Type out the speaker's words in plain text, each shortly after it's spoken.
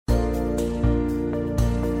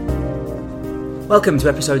Welcome to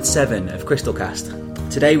episode 7 of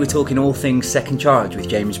Crystalcast. Today we're talking all things second charge with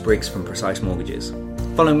James Briggs from Precise Mortgages.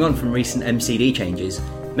 Following on from recent MCD changes,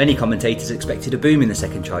 many commentators expected a boom in the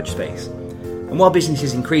second charge space. And while business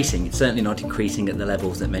is increasing, it's certainly not increasing at the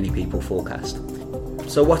levels that many people forecast.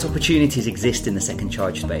 So what opportunities exist in the second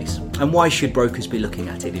charge space, and why should brokers be looking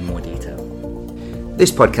at it in more detail?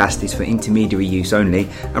 This podcast is for intermediary use only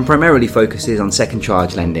and primarily focuses on second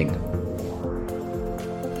charge lending.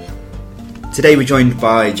 Today we're joined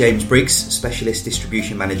by James Briggs, Specialist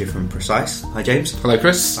Distribution Manager from Precise. Hi James. Hello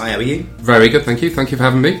Chris. Hi, how are you? Very good, thank you. Thank you for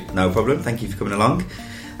having me. No problem, thank you for coming along.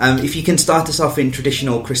 If you can start us off in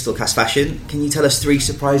traditional Crystalcast fashion, can you tell us 3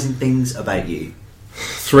 surprising things about you?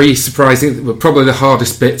 3 surprising, well, probably the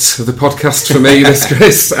hardest bits of the podcast for me, this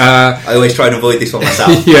Chris. I always try and avoid this one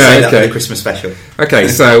myself. Yeah, I'll say that okay. for the Christmas special. Okay,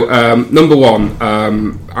 so number 1,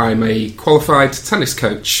 I'm a qualified tennis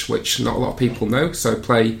coach, which not a lot of people know, so I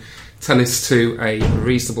play tennis to a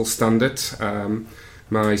reasonable standard.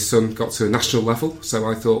 My son got to a national level, so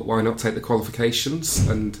I thought, why not take the qualifications?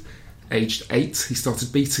 And aged 8, he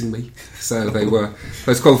started beating me. So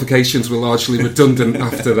those qualifications were largely redundant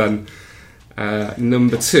after then.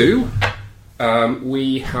 Number 2,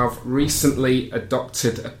 we have recently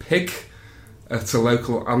adopted a pig at a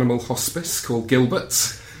local animal hospice called Gilbert.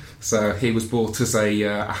 So he was bought as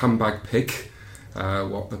a handbag pig.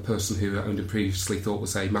 What the person who owned him previously thought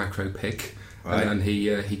was a micro pig, right. And then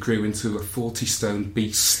he grew into a 40-stone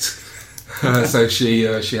beast. So she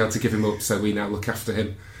had to give him up. So we now look after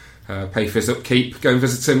him, pay for his upkeep, go and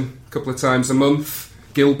visit him a couple of times a month.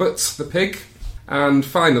 Gilbert the pig, and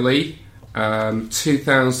finally,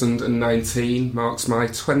 2019 marks my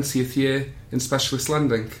 20th year in specialist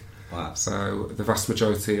lending. Wow. So the vast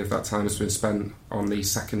majority of that time has been spent on the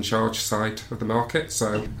second charge side of the market.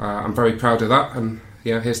 So I'm very proud of that, and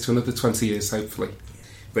here's to another 20 years, hopefully.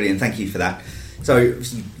 Brilliant, thank you for that. So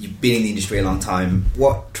you've been in the industry a long time.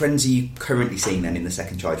 What trends are you currently seeing then in the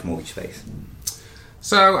second charge mortgage space?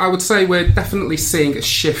 So I would say we're definitely seeing a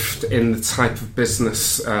shift in the type of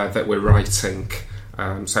business that we're writing.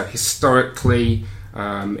 So historically,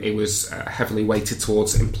 it was heavily weighted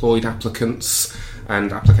towards employed applicants,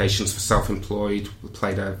 and applications for self-employed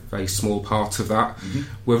played a very small part of that. Mm-hmm.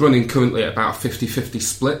 We're running currently at about a 50-50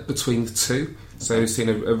 split between the two. So we've seen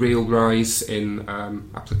a real rise in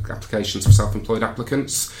applications for self-employed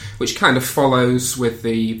applicants, which kind of follows with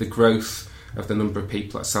the growth of the number of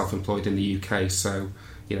people that are self-employed in the UK. So,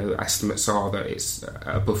 estimates are that it's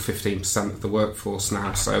above 15% of the workforce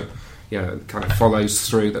now. So, it kind of follows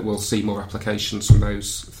through that we'll see more applications from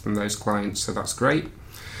those clients. So that's great.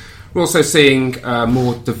 We're also seeing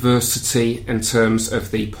more diversity in terms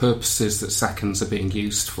of the purposes that seconds are being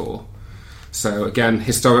used for. So again,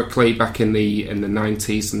 historically, back in the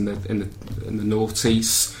 90s and in the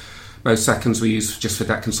noughties, most seconds were used just for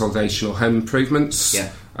debt consolidation or home improvements. Yeah.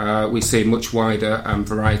 We see a much wider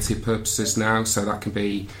variety of purposes now. So that can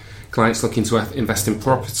be clients looking to invest in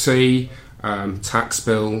property, tax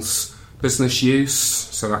bills, business use.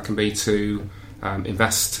 So that can be to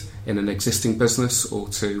invest in an existing business or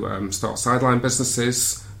to start sideline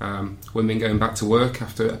businesses, women going back to work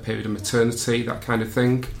after a period of maternity, that kind of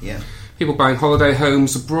thing. Yeah. People buying holiday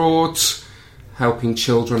homes abroad, helping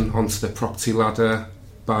children onto the property ladder,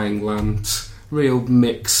 buying land, real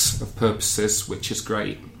mix of purposes, which is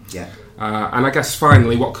great. Yeah. And I guess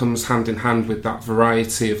finally what comes hand in hand with that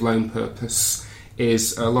variety of loan purpose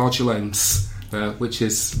is larger loans, which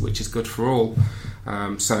is good for all.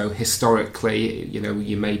 So historically,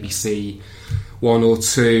 you maybe see 1 or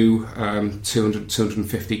 2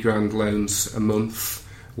 250 grand loans a month,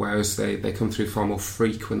 whereas they come through far more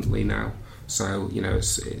frequently now. So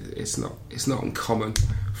it's not uncommon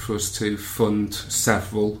for us to fund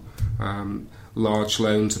several large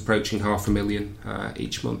loans approaching $500,000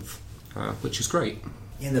 each month, which is great.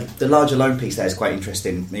 Yeah, the larger loan piece there is quite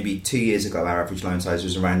interesting. Maybe 2 years ago, our average loan size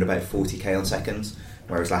was around about 40k on seconds,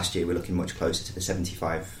 whereas last year we're looking much closer to the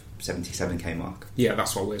 77k mark. Yeah,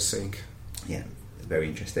 that's what we're seeing. Yeah, very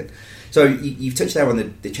interesting. So you've touched there on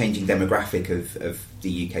the changing demographic of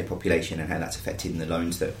the UK population and how that's affecting the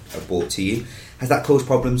loans that are brought to you. Has that caused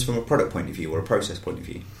problems from a product point of view or a process point of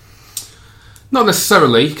view? Not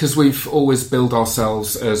necessarily, because we've always billed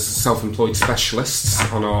ourselves as self-employed specialists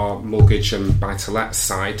on our mortgage and buy-to-let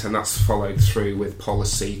side, and that's followed through with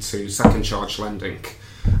policy to second charge lending.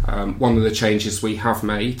 One of the changes we have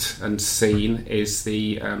made and seen is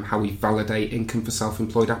the how we validate income for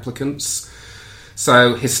self-employed applicants.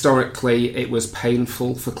 So historically, it was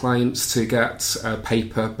painful for clients to get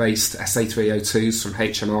paper-based SA302s from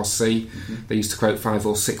HMRC. They used to quote 5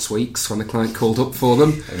 or 6 weeks when the client called up for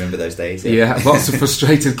them. I remember those days. Yeah, lots of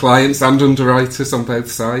frustrated clients and underwriters on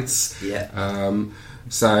both sides. Yeah.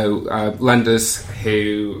 So lenders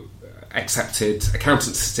who accepted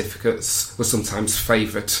accountant certificates were sometimes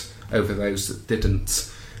favoured over those that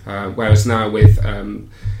didn't. Whereas now with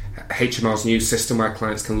HMR's new system where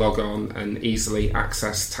clients can log on and easily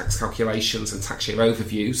access tax calculations and tax year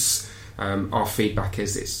overviews, our feedback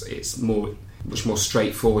is it's much more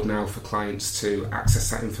straightforward now for clients to access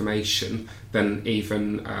that information than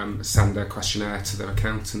even send a questionnaire to their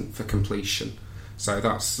accountant for completion. So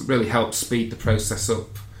that's really helped speed the process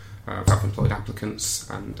up of self-employed applicants,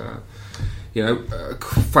 and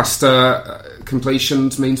faster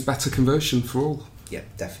completions means better conversion for all. Yeah,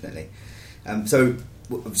 definitely. So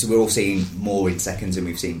obviously we're all seeing more in seconds than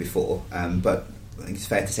we've seen before, but I think it's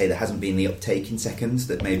fair to say there hasn't been the uptake in seconds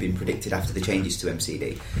that may have been predicted after the changes to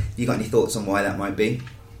MCD. You got any thoughts on why that might be?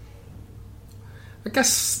 I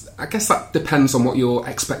guess that depends on what your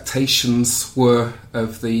expectations were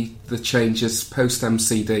of the changes post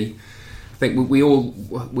MCD. I think we all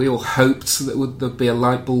hoped that there'd be a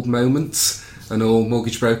light bulb moment and all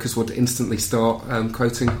mortgage brokers would instantly start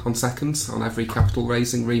quoting on seconds on every capital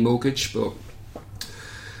raising remortgage, but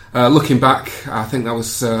looking back, I think that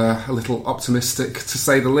was a little optimistic to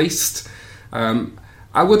say the least.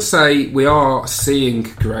 I would say we are seeing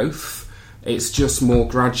growth. It's just more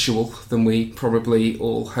gradual than we probably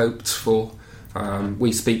all hoped for.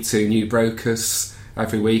 We speak to new brokers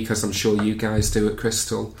every week, as I'm sure you guys do at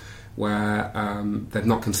Crystal, where they've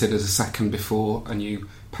not considered a second before, and you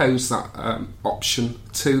pose that option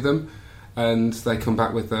to them, and they come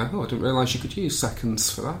back with, I didn't realise you could use seconds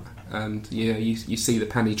for that. And you see the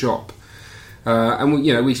penny drop. And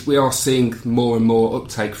we are seeing more and more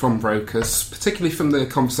uptake from brokers, particularly from the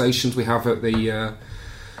conversations we have at the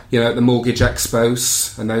at the mortgage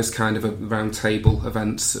expos and those kind of round table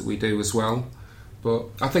events that we do as well. But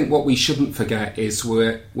I think what we shouldn't forget is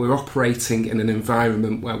we're operating in an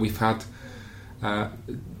environment where we've had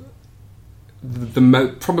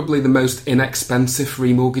probably the most inexpensive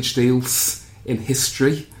remortgage deals in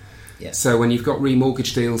history. Yeah. So when you've got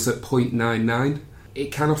remortgage deals at 0.99,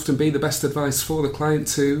 it can often be the best advice for the client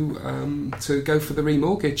to go for the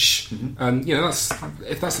remortgage. Mm-hmm. And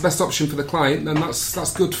if that's the best option for the client, then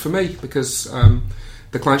that's good for me, because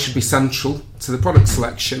the client should be central to the product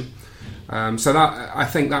selection. So that I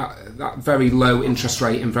think that very low interest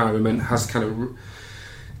rate environment has kind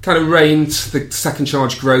of reined the second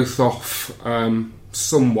charge growth off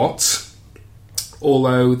somewhat.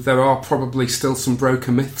 Although there are probably still some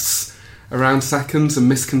broker myths around seconds and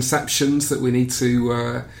misconceptions that we need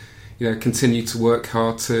to continue to work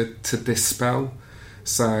hard to dispel.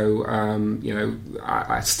 So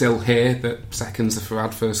I still hear that seconds are for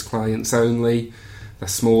adverse clients only. They're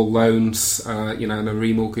small loans, and a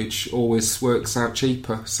remortgage always works out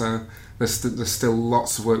cheaper. So there's still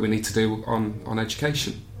lots of work we need to do on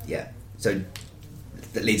education. Yeah. So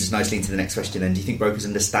that leads us nicely into the next question then. Do you think brokers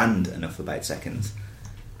understand enough about seconds?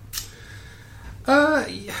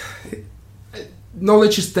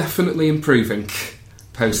 Knowledge is definitely improving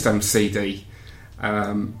post MCD,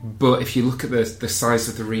 but if you look at the size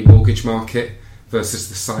of the remortgage market versus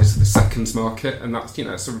the size of the seconds market, and that's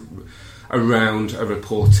it's around a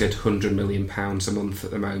reported £100 million a month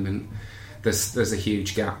at the moment, there's a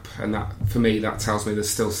huge gap, and that for me that tells me there's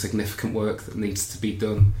still significant work that needs to be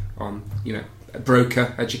done on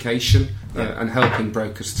broker education and helping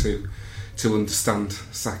brokers to understand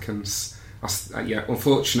seconds.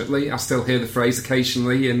 Unfortunately, I still hear the phrase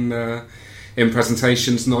occasionally in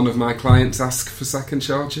presentations. None of my clients ask for second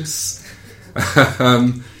charges,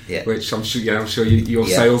 which I'm sure your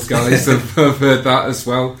sales guys have heard that as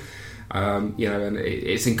well. And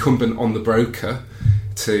it's incumbent on the broker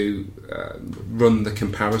to run the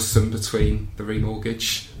comparison between the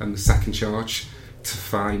remortgage and the second charge to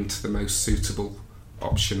find the most suitable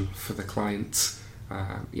option for the client.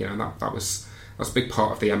 And that's a big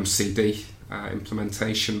part of the MCD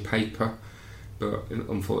implementation paper, but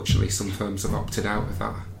unfortunately some firms have opted out of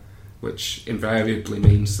that, which invariably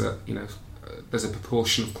means that there's a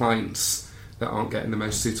proportion of clients that aren't getting the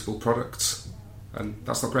most suitable products, and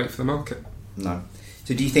that's not great for the market. No.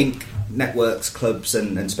 So do you think networks, clubs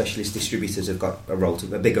and specialist distributors have got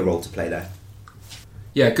a bigger role to play there?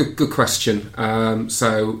 Yeah, good question.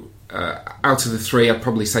 So out of the three, I'd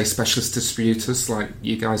probably say specialist distributors like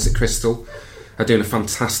you guys at Crystal are doing a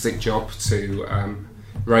fantastic job to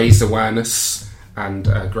raise awareness and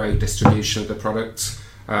grow distribution of the product.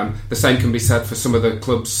 The same can be said for some of the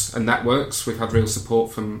clubs and networks. We've had real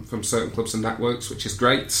support from certain clubs and networks, which is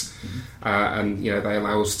great. And they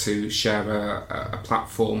allow us to share a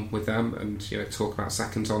platform with them and talk about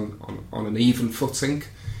seconds on an even footing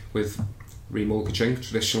with remortgaging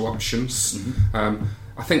traditional options.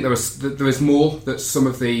 I think there is more that some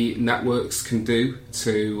of the networks can do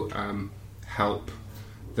to help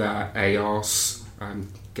their ARs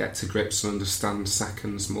get to grips and understand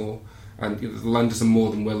seconds more. And the lenders are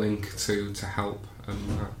more than willing to help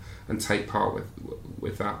and take part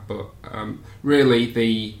with that. But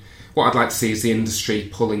really, what I'd like to see is the industry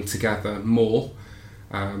pulling together more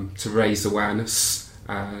to raise awareness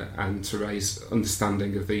and to raise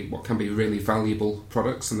understanding of what can be really valuable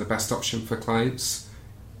products and the best option for clients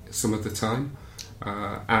some of the time,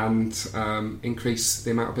 and increase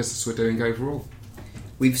the amount of business we're doing overall.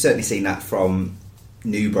 We've certainly seen that from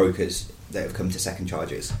new brokers that have come to second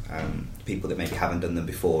charges, people that maybe haven't done them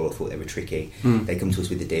before or thought they were tricky. They come to us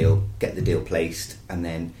with the deal, get the deal placed, and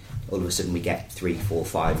then all of a sudden we get 3, 4,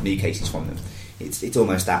 5 new cases from them. It's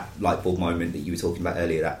almost that light bulb moment that you were talking about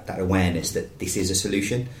earlier, that awareness that this is a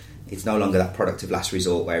solution. It's no longer that product of last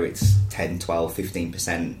resort where it's 10, 12,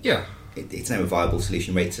 15%. Yeah. It's now a viable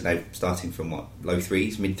solution. Rates are now starting from low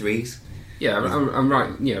 3s, mid 3s. Yeah, I'm right.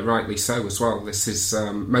 Yeah, rightly so as well. This is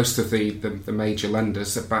most of the major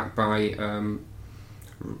lenders are backed by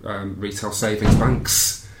retail savings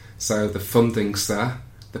banks, so the funding's there.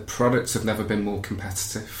 The products have never been more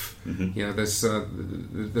competitive. There's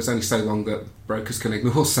only so long that brokers can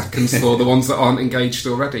ignore seconds for the ones that aren't engaged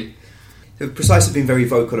already. So Precise have been very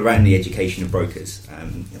vocal around the education of brokers.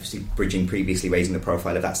 Obviously, Bridging previously raising the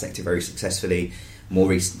profile of that sector very successfully. More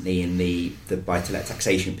recently in the buy-to-let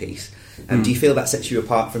taxation piece. Do you feel that sets you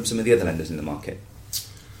apart from some of the other lenders in the market?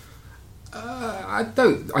 I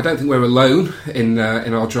don't think we're alone in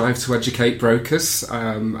our drive to educate brokers.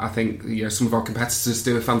 I think some of our competitors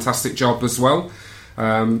do a fantastic job as well.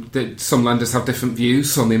 Some lenders have different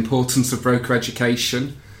views on the importance of broker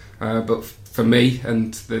education, but for me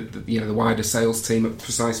and the wider sales team at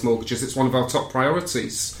Precise Mortgages, it's one of our top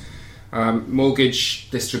priorities. Mortgage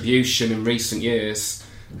distribution in recent years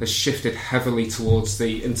has shifted heavily towards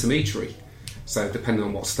the intermediary. So depending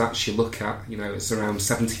on what stats you look at, it's around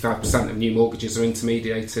 75% of new mortgages are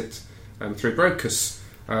intermediated through brokers,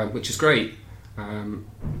 which is great.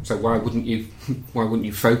 So why wouldn't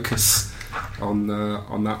you focus on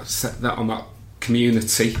that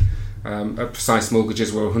community? At Precise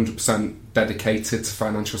Mortgages, we're 100% dedicated to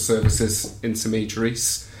financial services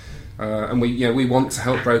intermediaries, and we want to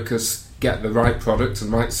help brokers get the right product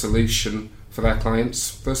and right solution for their clients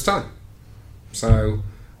first time. So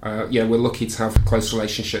we're lucky to have close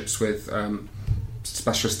relationships with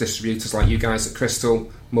specialist distributors like you guys at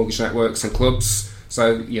Crystal, mortgage networks and clubs.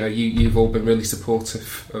 So you've all been really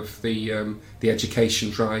supportive of the education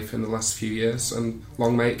drive in the last few years, and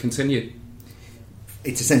long may it continue.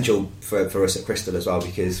 It's essential for us at Crystal as well,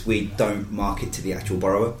 because we don't market to the actual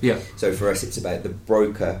borrower. Yeah. So for us, it's about the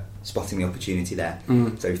broker spotting the opportunity there.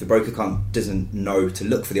 So if the broker doesn't know to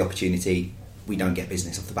look for the opportunity, we don't get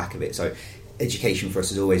business off the back of it. So education for us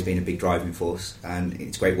has always been a big driving force, and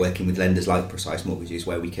it's great working with lenders like Precise Mortgages,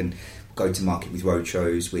 where we can go to market with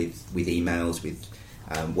roadshows, with emails, with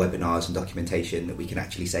webinars and documentation, that we can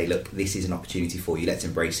actually say, look, this is an opportunity for you, let's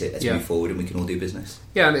embrace it, let's move forward, and we can all do business.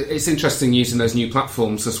 Yeah, and it's interesting using those new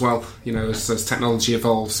platforms as well, as technology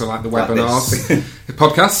evolves, so like the webinars, the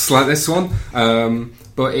podcasts like this one,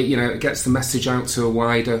 but it gets the message out to a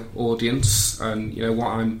wider audience. And what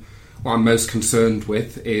I'm most concerned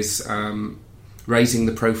with is raising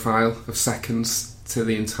the profile of seconds to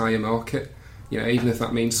the entire market. Even if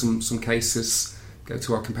that means some cases go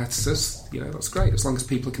to our competitors, that's great, as long as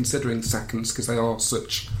people are considering seconds, because they are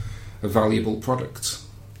such a valuable product.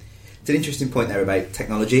 It's an interesting point there about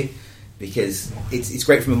technology, because it's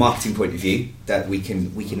great from a marketing point of view that we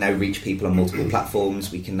can now reach people on multiple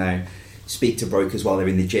platforms. We can now speak to brokers while they're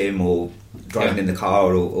in the gym or driving in the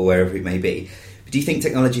car or wherever it may be. But do you think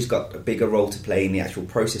technology's got a bigger role to play in the actual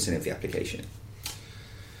processing of the application?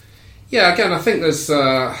 Yeah, again, I think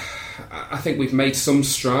I think we've made some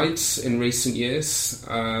strides in recent years.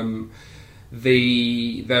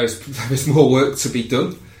 There's more work to be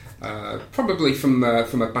done, probably from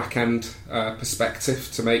a back end perspective,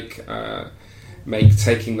 to make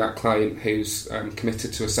taking that client who's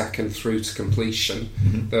committed to a second through to completion.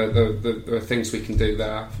 There are things we can do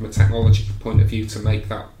there from a technology point of view to make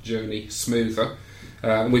that journey smoother.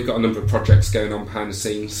 And we've got a number of projects going on behind the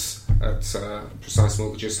scenes at Precise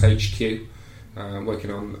Mortgages HQ.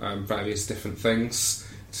 Working on various different things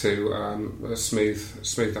to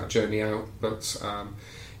smooth that journey out. But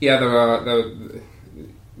there are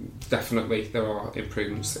definitely there are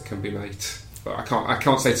improvements that can be made. But I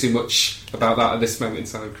can't say too much about that at this moment in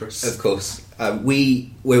time, Chris. Of course.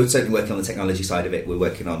 We're certainly working on the technology side of it. We're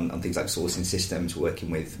working on things like sourcing systems. We're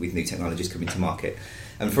working with new technologies coming to market.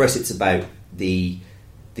 And for us, it's about the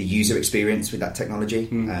user experience with that technology.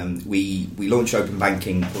 We launched Open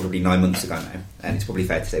Banking probably 9 months ago now, and it's probably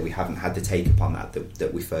fair to say we haven't had the take up on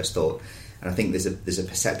that we first thought. And I think there's a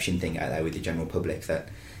perception thing out there with the general public that,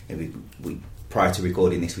 you know, we prior to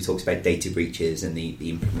recording this, we talked about data breaches and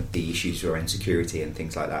the issues around security and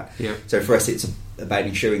things like that. Yeah. So for us, it's about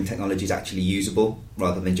ensuring technology is actually usable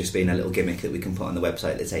rather than just being a little gimmick that we can put on the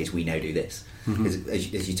website that says we now do this. Because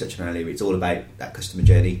as you touched on earlier, it's all about that customer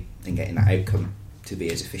journey and getting that outcome to be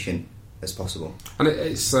as efficient as possible. And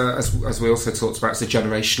it's as we also talked about, it's a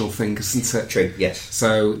generational thing, isn't it? True. Yes.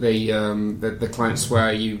 So the clients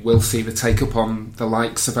where you will see the take up on the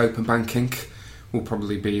likes of Open Banking will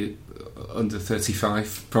probably be under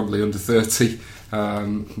 35, probably under 30.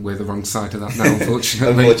 We're the wrong side of that now,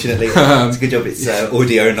 unfortunately. Unfortunately, it's a good job it's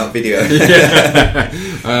audio and not video.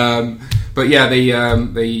 But yeah, the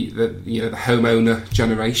homeowner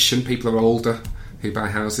generation, people are older who buy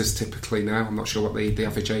houses typically now. I'm not sure what the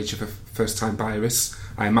average age of a first time buyer is.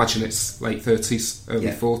 I imagine it's late 30s, early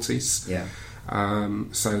 40s. Yeah.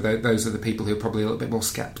 So those are the people who are probably a little bit more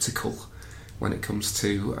sceptical when it comes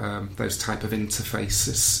to those type of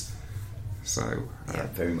interfaces. So yeah,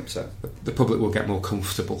 very much so. The public will get more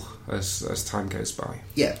comfortable as time goes by.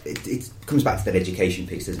 Yeah, it comes back to that education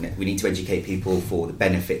piece, doesn't it? We need to educate people for the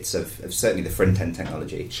benefits of certainly the front-end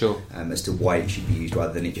technology. Sure. As to why it should be used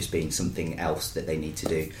rather than it just being something else that they need to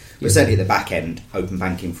do. But certainly at the back end, Open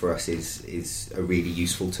Banking for us is a really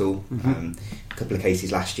useful tool. A couple of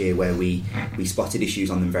cases last year where we spotted issues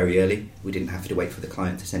on them very early. We didn't have to wait for the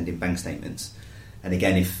client to send in bank statements. And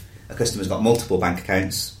again, if a customer's got multiple bank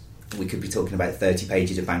accounts, we could be talking about 30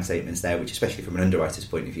 pages of bank statements there, which, especially from an underwriter's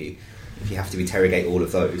point of view, if you have to interrogate all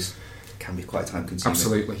of those, it can be quite time consuming.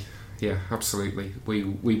 Absolutely. Yeah, absolutely. We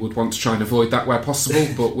would want to try and avoid that where possible,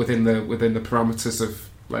 but within the parameters of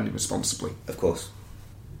lending responsibly. Of course.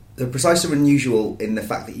 The Precise are unusual in the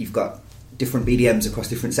fact that you've got different BDMs across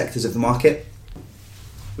different sectors of the market.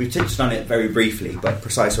 We've touched on it very briefly, but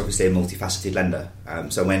Precise are obviously a multifaceted lender.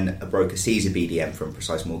 So when a broker sees a BDM from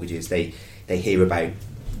Precise Mortgages, they hear about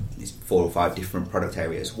 4 or 5 different product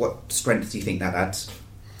areas. What strength do you think that adds?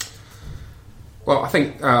 Well, I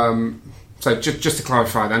think, so just to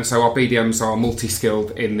clarify then, so our BDMs are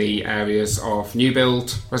multi-skilled in the areas of new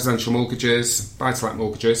build, residential mortgages, buy-to-let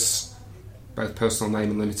mortgages, both personal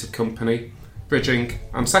name and limited company, bridging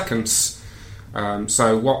and seconds.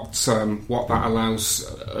 So what that allows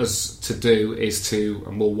us to do is to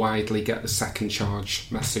more widely get the second charge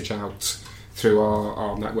message out through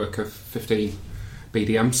our network of 15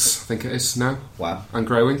 BDMs, I think it is now. Wow. And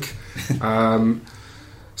growing.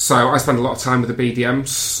 So I spend a lot of time with the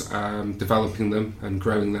BDMs, developing them and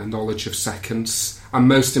growing their knowledge of seconds. And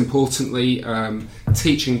most importantly,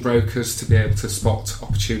 teaching brokers to be able to spot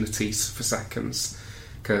opportunities for seconds.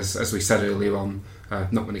 Because as we said earlier on,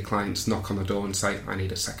 not many clients knock on the door and say, I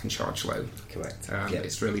need a second charge loan. Correct.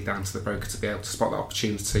 It's really down to the broker to be able to spot that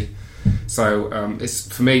opportunity. So it's,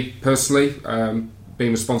 for me personally,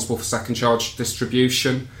 being responsible for second charge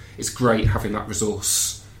distribution, it's great having that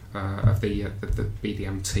resource of the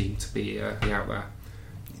BDM team to be out there.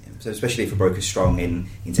 So especially if a broker's strong in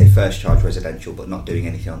say first charge residential but not doing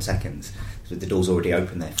anything on seconds, so the door's already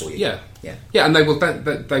open there for you. Yeah, and they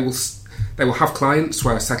will have clients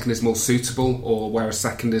where a second is more suitable or where a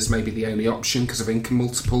second is maybe the only option because of income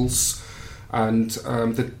multiples, and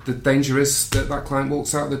the danger is that client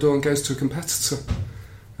walks out the door and goes to a competitor.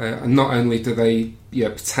 And not only do they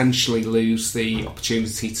potentially lose the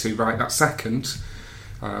opportunity to write that second,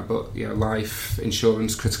 but life,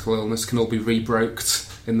 insurance, critical illness can all be rebroked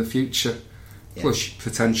in the future. Yeah. Plus,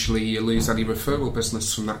 potentially you lose any referral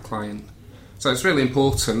business from that client. So it's really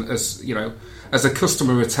important as a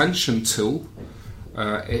customer retention tool,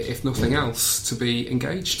 if nothing else, to be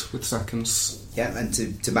engaged with seconds. Yeah, and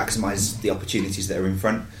to maximise the opportunities that are in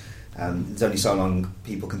front. There's only so long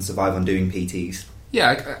people can survive on doing PTs.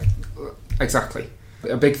 Yeah, exactly.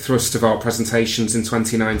 A big thrust of our presentations in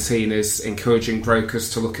 2019 is encouraging brokers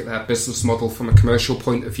to look at their business model from a commercial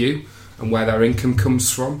point of view and where their income comes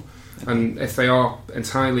from. And if they are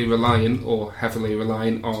entirely reliant or heavily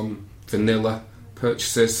reliant on vanilla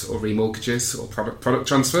purchases or remortgages or product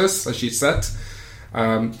transfers, as you said,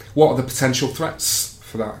 what are the potential threats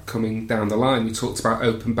for that coming down the line? We talked about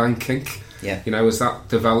open banking. Yeah. As that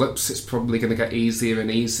develops, it's probably going to get easier and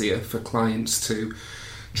easier for clients to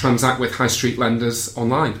transact with high street lenders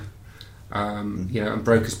online. And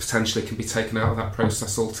brokers potentially can be taken out of that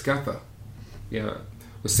process altogether. We're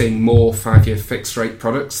seeing more 5-year fixed rate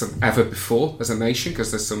products than ever before as a nation,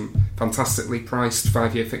 because there's some fantastically priced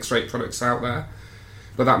 5-year fixed rate products out there.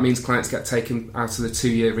 But that means clients get taken out of the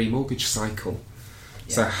 2-year remortgage cycle.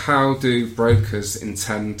 Yeah. So how do brokers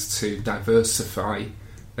intend to diversify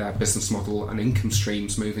their business model and income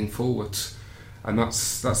streams moving forward? And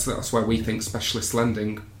that's where we think specialist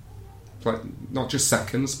lending, not just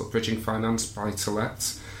seconds, but bridging finance,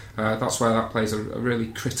 buy-to-let, that's where that plays a really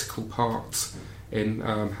critical part in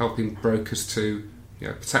helping brokers to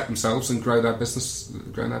protect themselves and grow their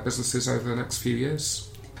businesses over the next few years.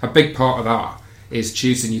 A big part of that is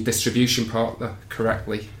choosing your distribution partner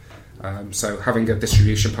correctly. So having a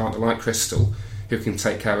distribution partner like Crystal, who can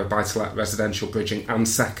take care of buy-to-let, residential bridging and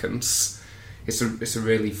seconds, it's a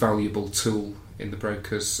really valuable tool in the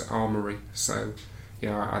broker's armoury. So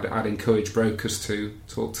I'd encourage brokers to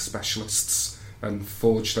talk to specialists and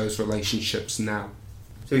forge those relationships now.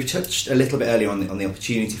 So we've touched a little bit earlier on the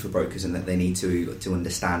opportunity for brokers, and that they need to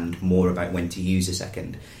understand more about when to use a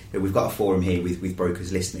second. We've got a forum here with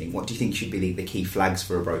brokers listening. What do you think should be the key flags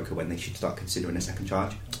for a broker when they should start considering a second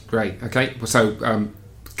charge? Great. Okay. So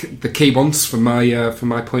the key ones from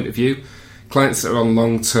my point of view, clients that are on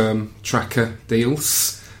long-term tracker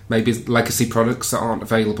deals, maybe legacy products that aren't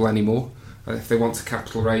available anymore. If they want to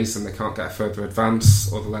capital raise and they can't get a further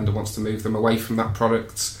advance, or the lender wants to move them away from that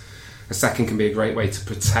product, a second can be a great way to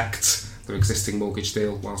protect their existing mortgage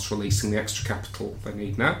deal whilst releasing the extra capital they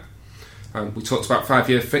need now. We talked about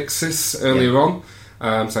 5-year fixes earlier on,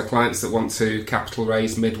 so clients that want to capital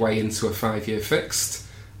raise midway into a 5-year fixed,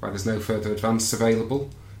 where there's no further advance available,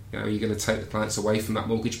 you're going to take the clients away from that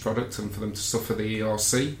mortgage product and for them to suffer the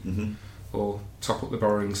ERC, or top up the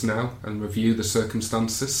borrowings now and review the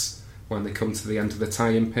circumstances when they come to the end of the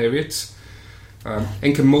tie-in period.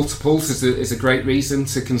 Income multiples is a great reason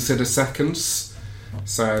to consider seconds.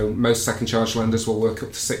 So most second charge lenders will work up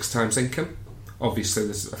to 6 times income. Obviously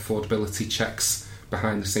there's affordability checks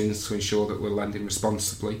behind the scenes to ensure that we're lending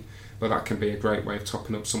responsibly, but that can be a great way of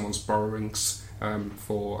topping up someone's borrowings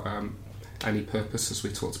for any purpose, as we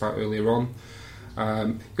talked about earlier on.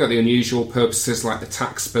 You've got the unusual purposes like the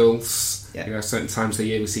tax bills. Certain times of the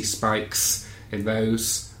year we see spikes in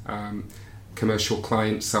those. Commercial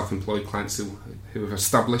clients, self-employed clients who have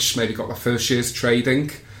established, maybe got their first year's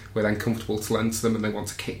trading, we're then comfortable to lend to them and they want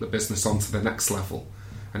to kick the business on to the next level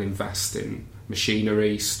and invest in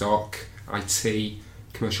machinery, stock, IT,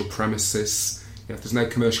 commercial premises. If there's no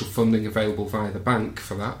commercial funding available via the bank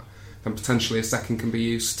for that, then potentially a second can be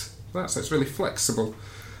used for that. So it's really flexible.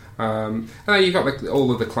 And then you've got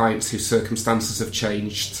all of the clients whose circumstances have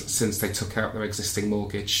changed since they took out their existing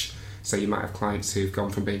mortgage. So you might have clients who've gone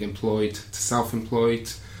from being employed to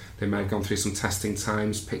self-employed. They may have gone through some testing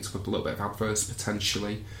times, picked up a little bit of adverse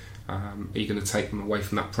potentially. Are you going to take them away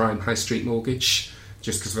from that prime high street mortgage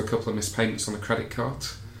just because of a couple of missed payments on a credit card?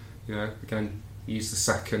 Again, use the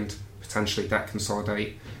second, potentially debt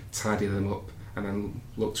consolidate, tidy them up, and then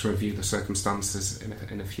look to review the circumstances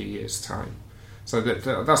in a few years' time. So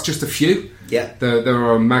that's just a few. Yeah. There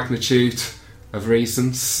are a magnitude of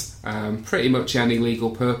reasons, pretty much any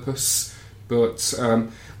legal purpose. But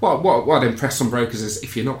what I'd impress on brokers is,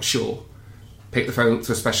 if you're not sure, pick the phone up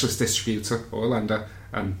to a specialist distributor or a lender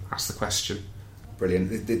and ask the question.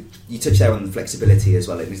 Brilliant. You touched there on the flexibility as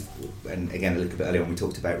well. And again, a little bit earlier on, we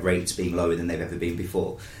talked about rates being lower than they've ever been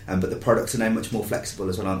before. But the products are now much more flexible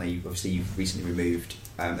as well, aren't they? Obviously, you've recently removed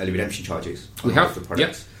early redemption charges on all of the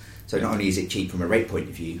products. Yep. So not only is it cheap from a rate point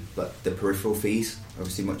of view, but the peripheral fees are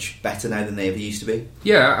obviously much better now than they ever used to be.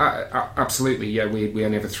 Yeah, absolutely. Yeah, we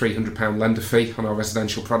only have a £300 lender fee on our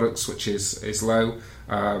residential products, which is low.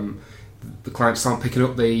 The clients aren't picking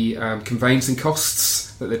up the conveyancing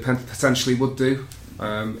costs that they potentially would do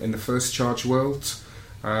in the first charge world,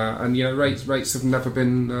 and rates have never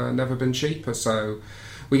been cheaper. So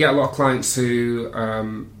we get a lot of clients who,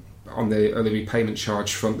 on the early repayment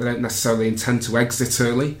charge front, they don't necessarily intend to exit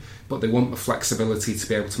early, but they want the flexibility to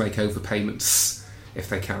be able to make overpayments if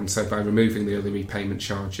they can. So by removing the early repayment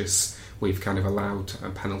charges, we've kind of allowed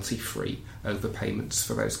penalty-free overpayments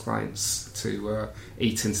for those clients to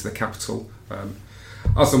eat into the capital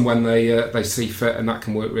as and when they see fit, and that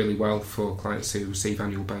can work really well for clients who receive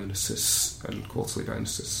annual bonuses and quarterly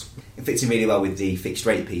bonuses. It fits in really well with the fixed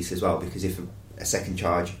rate piece as well, because if a second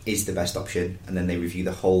charge is the best option and then they review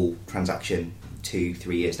the whole transaction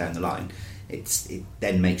 2-3 years down the line, it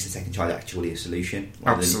then makes the second charge actually a solution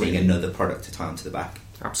rather than being another product to tie onto the back.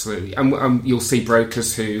 Absolutely. And you'll see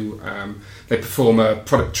brokers who they perform a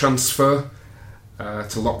product transfer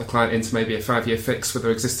to lock the client into maybe a 5-year fix with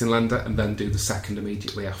their existing lender and then do the second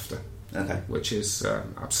immediately after. which is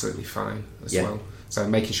absolutely fine as Yeah. well. So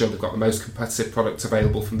making sure they've got the most competitive product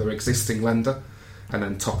available from their existing lender, and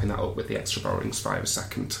then topping that up with the extra borrowings via a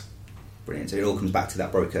second. Brilliant. So it all comes back to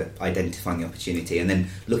that broker identifying the opportunity and then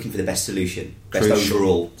looking for the best solution, best Crucial.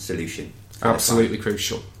 overall solution. for their Absolutely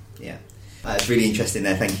crucial. Yeah. It's really interesting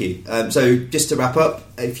there, thank you. So just to wrap up,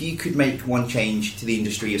 if you could make one change to the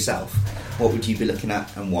industry yourself, what would you be looking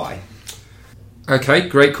at and why? Okay,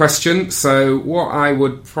 great question. So what I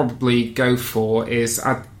would probably go for is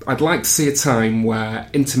I'd like to see a time where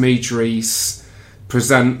intermediaries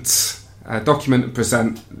document and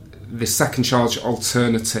present the second charge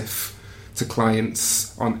alternative to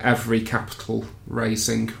clients on every capital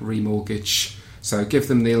raising remortgage. So give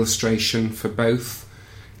them the illustration for both,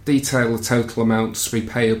 detail the total amounts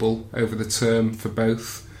repayable over the term for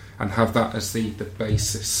both, and have that as the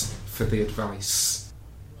basis for the advice.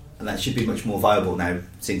 And that should be much more viable now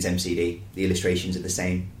since MCD. The illustrations are the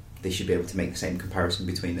same. They should be able to make the same comparison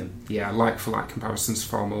between them. Yeah, like-for-like comparison's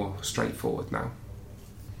far more straightforward now.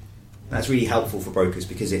 That's really helpful for brokers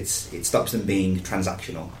because it stops them being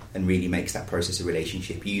transactional and really makes that process a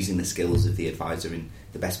relationship, using the skills of the advisor in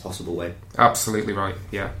the best possible way. Absolutely right,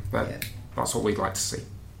 yeah. That's what we'd like to see.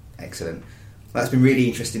 Excellent. That's been really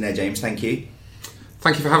interesting there, James. Thank you.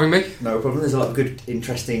 Thank you for having me. No problem. There's a lot of good,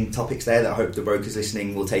 interesting topics there that I hope the brokers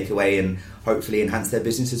listening will take away and hopefully enhance their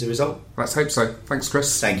business as a result. Let's hope so. Thanks,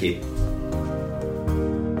 Chris. Thank you.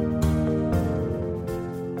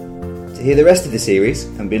 To hear the rest of the series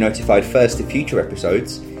and be notified first of future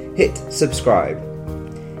episodes, hit subscribe.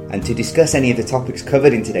 And to discuss any of the topics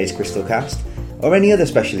covered in today's Crystalcast or any other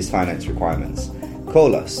specialist finance requirements,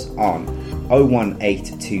 call us on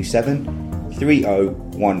 01827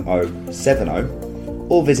 301070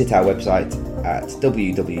 or visit our website at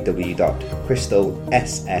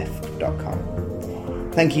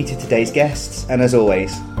www.crystalsf.com. Thank you to today's guests, and as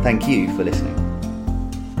always, thank you for listening.